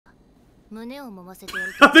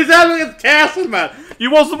This anime gets cancelled, man!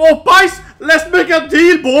 You want some OPPAIs? Let's make a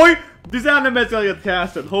deal, boy! This anime is gonna get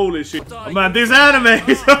cancelled, holy shit. Oh man, this anime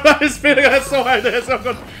is so hard, it's so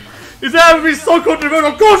good. This anime is so controversial,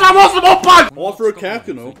 of course I want some OPPAIs! All for a cat,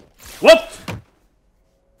 you know. What?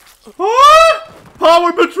 Ah!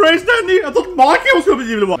 Power betrays Denji! I thought Maki was gonna be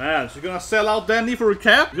the evil one. Man, she's gonna sell out Denji for a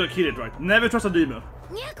cat? She's gonna kill it, right? Never trust a demon.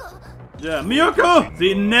 Yeah, Miyako!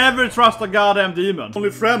 They never trust a goddamn demon. Only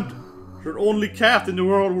friend. Her only cat in the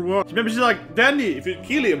world will work. Maybe she's like, Denji, if you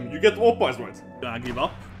kill him, you get OPPAIs, right? Gonna give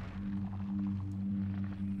up.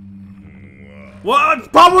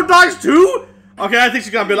 What? Power dies too? Okay, I think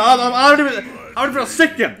she's gonna be like, I'm for a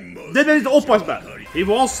second. Then I need the OPPAIs back. He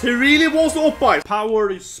really wants the OPPAIs.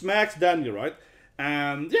 Power smacks Denji, right?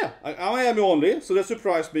 And yeah, I am only, so that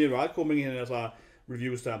surprised me, right? Coming in as a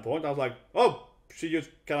review standpoint, I was like, oh, she just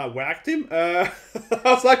kind of whacked him. I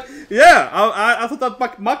was like, yeah, I thought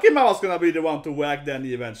that Makima was gonna be the one to whack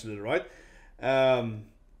Denji eventually, right?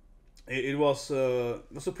 It was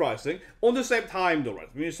surprising. On the same time, though, right?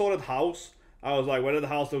 When you saw that house, I was like, well, the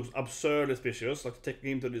house looks absurdly suspicious. Like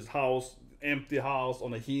taking him to this house, empty house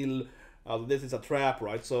on a hill. This is a trap,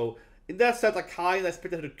 right? So in that sense, I kind of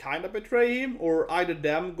expected her to kind of betray him, or either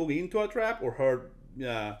them going into a trap, or her,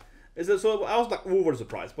 yeah. So I was like over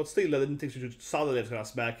surprised, but still I didn't think she should suddenly kind of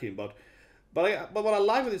smack him. But what I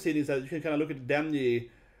like with this scene is that you can kind of look at Denji.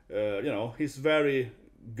 You know, he's very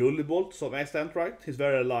gullible to some extent, right? He's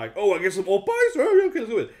very like, oh, I get some OPPAIs, oh, okay,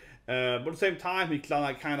 let's do it. But at the same time, he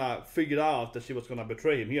kind of figured out that she was gonna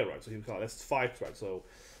betray him here, right? So he was kind of, let's fight, right? So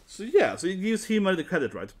yeah, so he gives him the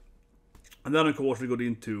credit, right? And then of course we got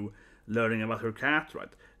into learning about her cat, right?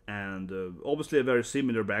 And obviously a very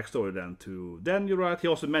similar backstory then to Denji, right? He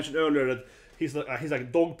also mentioned earlier that he's like a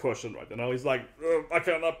dog person, right? You know, he's like, I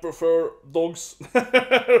cannot prefer dogs,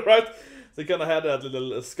 right? So he kind of had that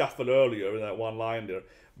little scuffle earlier in that one line there.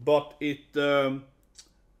 But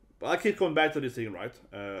I keep coming back to this thing, right?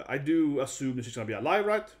 I do assume that she's gonna be alive,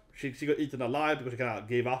 right? She got eaten alive because she kind of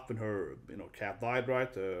gave up when her cat died,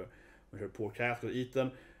 right? When her poor cat got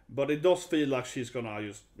eaten. But it does feel like she's gonna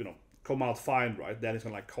just come out fine, right? Then he's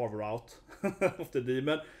gonna like carve her out of the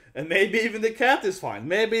demon, and maybe even the cat is fine.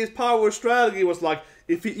 Maybe his power strategy was like,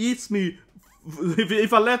 if he eats me,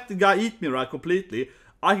 if I let the guy eat me, right, completely,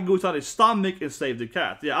 I can go inside his stomach and save the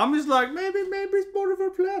cat. Yeah, I'm just like, maybe it's more of a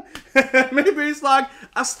plan. Maybe it's like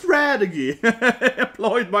a strategy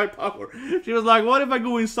employed by power. She was like, what if I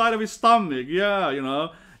go inside of his stomach? Yeah, you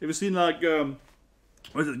know, if you've seen like,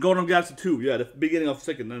 what is it, Guardians of the Galaxy 2, yeah, the beginning of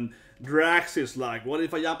second, and Drax is like, what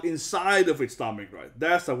if I jump inside of its stomach, right?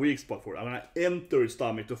 That's a weak spot for it. I'm gonna enter its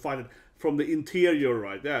stomach to fight it from the interior,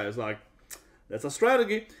 right? Yeah, it's like, that's a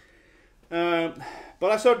strategy. But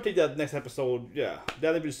I certainly think that next episode, yeah,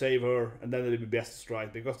 then it will save her, and then it will be best,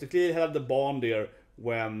 right? Because they clearly had the bond there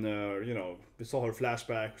when, we saw her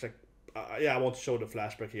flashback. It's like, yeah, I want to show the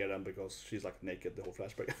flashback here then, because she's like naked the whole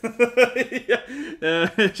flashback.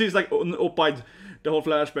 Yeah, she's like OPPAI'd the whole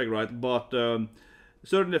flashback, right? But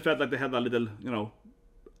certainly felt like they had a little,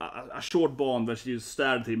 a short bond when she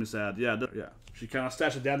stared at him and said, yeah. She kind of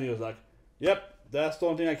stared at Danny and was like, yep, that's the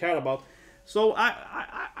only thing I care about. So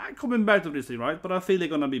I coming back to this thing, right? But I feel they're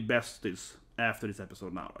gonna be besties after this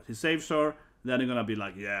episode now, right? He saves her, then they're gonna be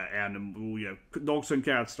like, yeah, and yeah, dogs and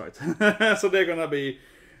cats, right? So they're gonna be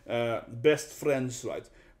best friends, right?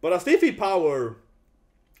 But I still feel power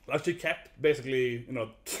actually kept basically,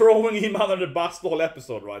 throwing him under the bus the whole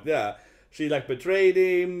episode, right? Yeah, she like betrayed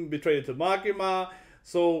it to Makima.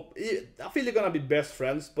 So I feel they're gonna be best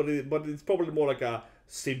friends, but it's probably more like a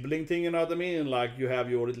sibling thing, you know what I mean? Like you have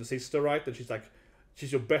your little sister, right? And she's like,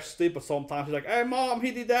 she's your bestie, but sometimes she's like, hey mom,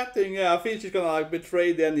 he did that thing. Yeah, I feel she's gonna like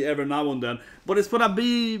betray Danny every now and then. But it's gonna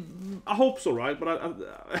be, I hope so, right? But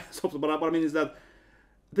what I mean is that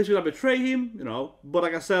I think she's gonna betray him, But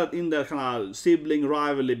like I said, in that kind of sibling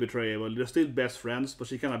rivalry betrayal, they're still best friends, but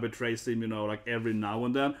she kind of betrays him, like every now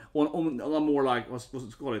and then. On a more like, what's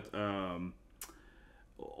it called?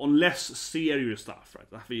 On less serious stuff, right?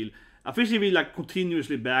 I feel she will like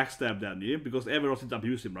continuously backstab Danny because everyone seems to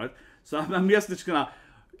abuse him, right? So I'm guessing she's gonna,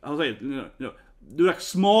 I'll say it, do like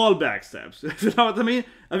small backstabs. You know what I mean?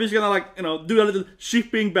 I think she's gonna like, do a little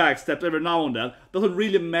shipping backstabs every now and then. Doesn't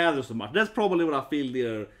really matter so much. That's probably what I feel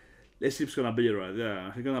their relationship's gonna be, right?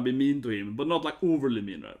 Yeah, she's gonna be mean to him, but not like overly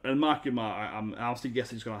mean, right? And Makima, I'm still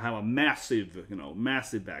guessing she's gonna have a massive,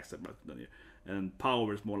 massive backstab, right? And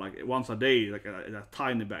power is more like once a day, like a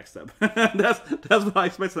tiny backstab. that's what I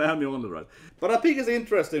expect to happen only, right? But I think it's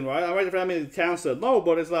interesting, right? I'm ready for it cancelled. No,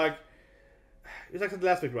 but it's like the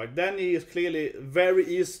last week, right? Danny is clearly very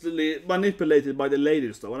easily manipulated by the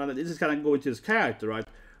ladies, though. And this is kind of going to his character, right?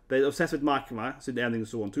 they're obsessed with Makima, see the ending and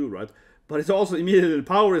so on too, right? But it's also immediately the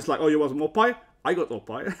power is like, oh, you want some OPPAI? I got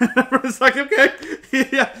OPPAI. It's like, okay.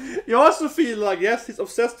 Yeah. You also feel like, yes, he's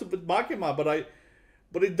obsessed with Makima,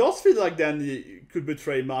 but it does feel like Denji could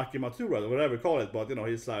betray Makima too, right? Or whatever you call it. But, you know,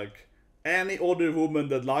 he's like, any other woman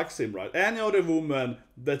that likes him, right? Any other woman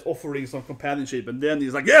that's offering some companionship, and then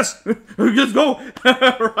he's like, yes, let's go,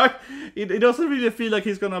 right? It doesn't really feel like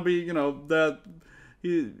he's gonna be, you know, that.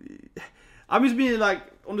 I'm just being like,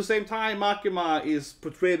 on the same time, Makima is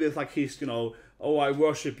portrayed as like he's, you know, oh, I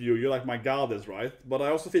worship you, you're like my goddess, right? But I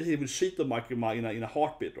also feel he would cheat on Makima in a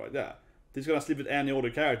heartbeat, right? Yeah, he's gonna sleep with any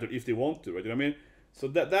other character if they want to, right? You know what I mean? So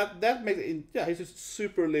that makes it, yeah, he's just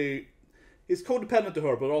superly. He's codependent to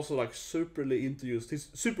her, but also like superly into. He's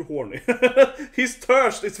super horny. His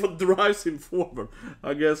thirst is what drives him forward,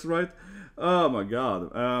 I guess, right? Oh my god.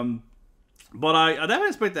 But I definitely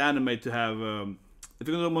expect the anime to have, if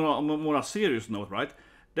you're going to on a more serious note, right?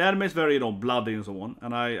 The anime is very, you know, bloody and so on,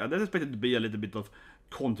 and I definitely expect it to be a little bit of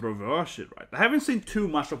controversial, right? I haven't seen too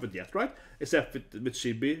much of it yet, right? Except with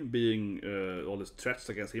Chibi being all these threats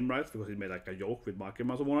against him, right? Because he made like a joke with Makima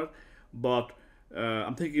and so on, right? But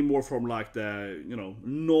I'm thinking more from like the, you know,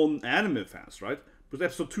 non-anime fans, right? Because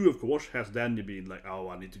episode 2, of course, has Denji being like, oh,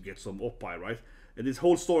 I need to get some OPPAI, right? And this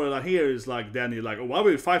whole storyline here is like Denji like, oh, I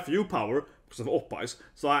will fight for you, power, because of OPPAIs.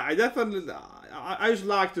 So I definitely, I just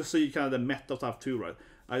like to see kind of the meta stuff too, right?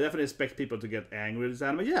 I definitely expect people to get angry with this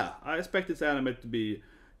anime. Yeah, I expect this anime to be,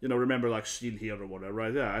 you know, remember like Shield Hero or whatever,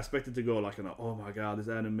 right? Yeah, I expect it to go like, you know, oh my god, this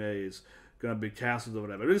anime is gonna be cancelled or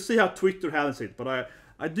whatever. We'll see how Twitter handles it, but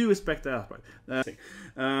I do expect that,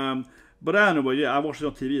 right? But anyway, yeah, I watched it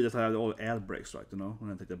on TV, just had all ad breaks, right, you know,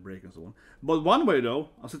 when I take that break and so on. But one way though,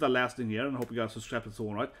 I'll sit that last thing here, and I hope you guys subscribe and so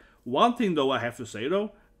on, right? One thing though I have to say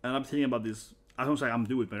though, and I'm thinking about this, I don't say I'm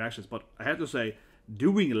doing my reactions, but I have to say,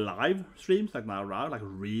 doing live streams like now, right, like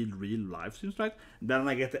real live streams, right? Then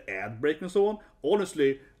I get the ad break and so on.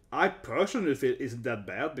 Honestly, I personally feel it isn't that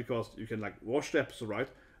bad, because you can like watch the episode, right?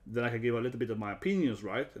 Then I can give a little bit of my opinions,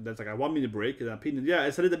 right? And that's like a 1 minute break and an opinion. Yeah,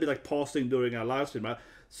 it's a little bit like pausing during a live stream, right?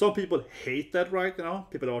 Some people hate that, right? You know,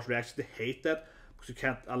 people that watch reactions, they hate that because you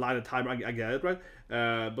can't align the timer. I get it, right?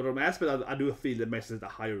 But on aspect, I do feel it makes it a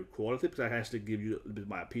higher quality, because I can actually give you a little bit of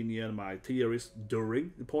my opinion, my theories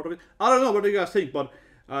during the part of it. I don't know what do you guys think, but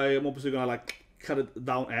I'm obviously gonna like cut it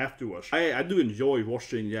down afterwards. I do enjoy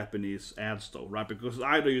watching Japanese ads though, right? Because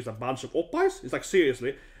I either use a bunch of OPPAIs. It's like,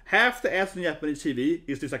 seriously, half the ads on Japanese TV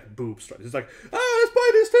is just like boobs, right? It's like, oh, let's buy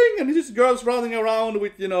this thing, and it's just girls running around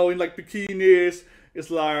with, you know, in like bikinis. It's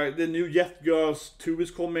like the new Jet Girls 2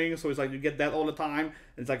 is coming, so it's like you get that all the time.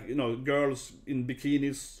 It's like, you know, girls in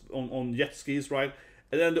bikinis on jet skis, right?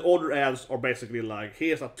 And then the other ads are basically like,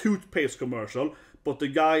 here's a toothpaste commercial, but the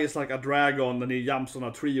guy is like a dragon and he jumps on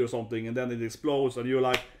a tree or something, and then it explodes, and you're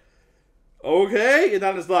like, okay. And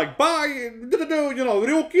then it's like, buy, you know,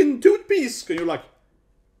 Ryokin toothpaste, and you're like,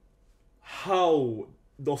 how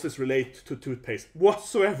does this relate to toothpaste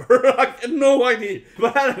whatsoever? I have no idea.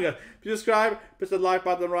 But anyway, if you subscribe, press the like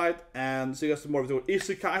button, right? And see you guys tomorrow with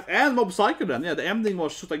Isekai and Mob Psycho then. Yeah, the ending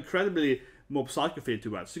was just incredibly Mob Psycho feel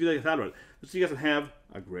too bad. So you guys have, right? So you guys have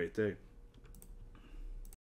a great day.